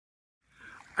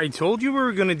I told you we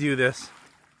were going to do this.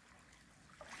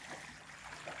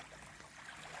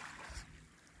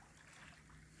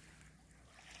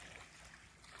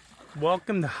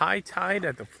 Welcome to high tide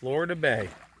at the Florida Bay.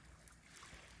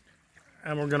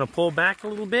 And we're going to pull back a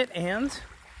little bit and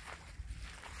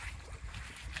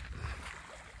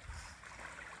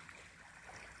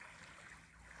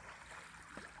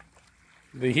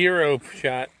the hero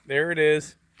shot. There it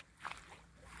is.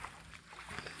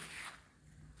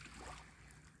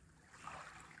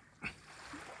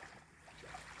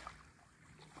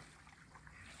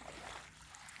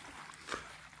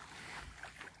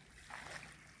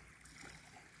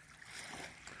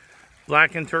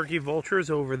 Black and turkey vultures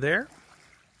over there.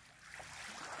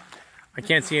 I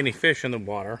can't see any fish in the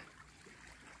water.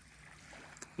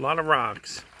 A lot of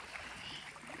rocks.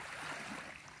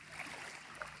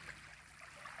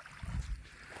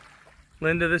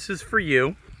 Linda, this is for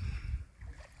you.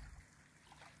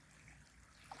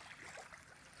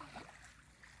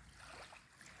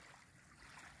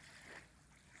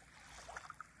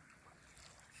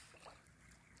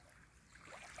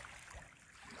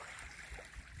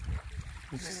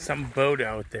 There's some boat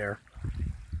out there.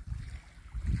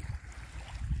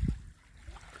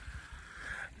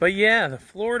 But yeah, the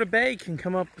Florida Bay can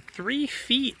come up 3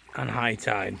 feet on high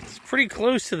tide. It's pretty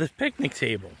close to the picnic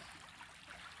table.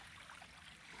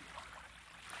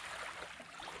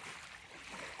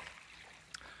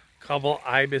 Couple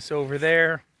ibis over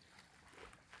there.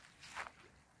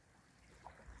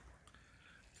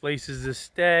 Places to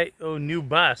stay. Oh, new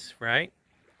bus, right?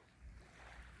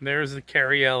 There's the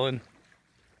Carrie Ellen.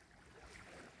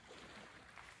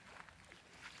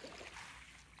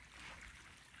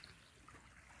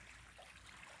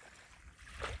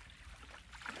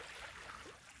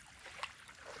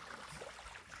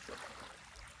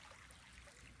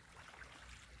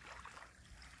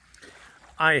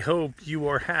 I hope you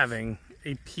are having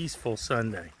a peaceful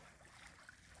Sunday.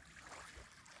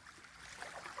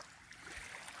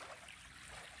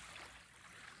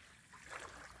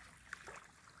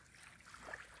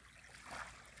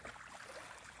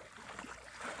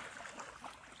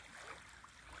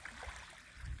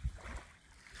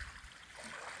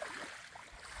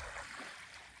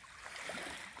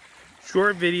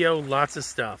 Short video, lots of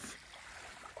stuff.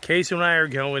 Casey and I are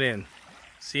going in.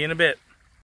 See you in a bit.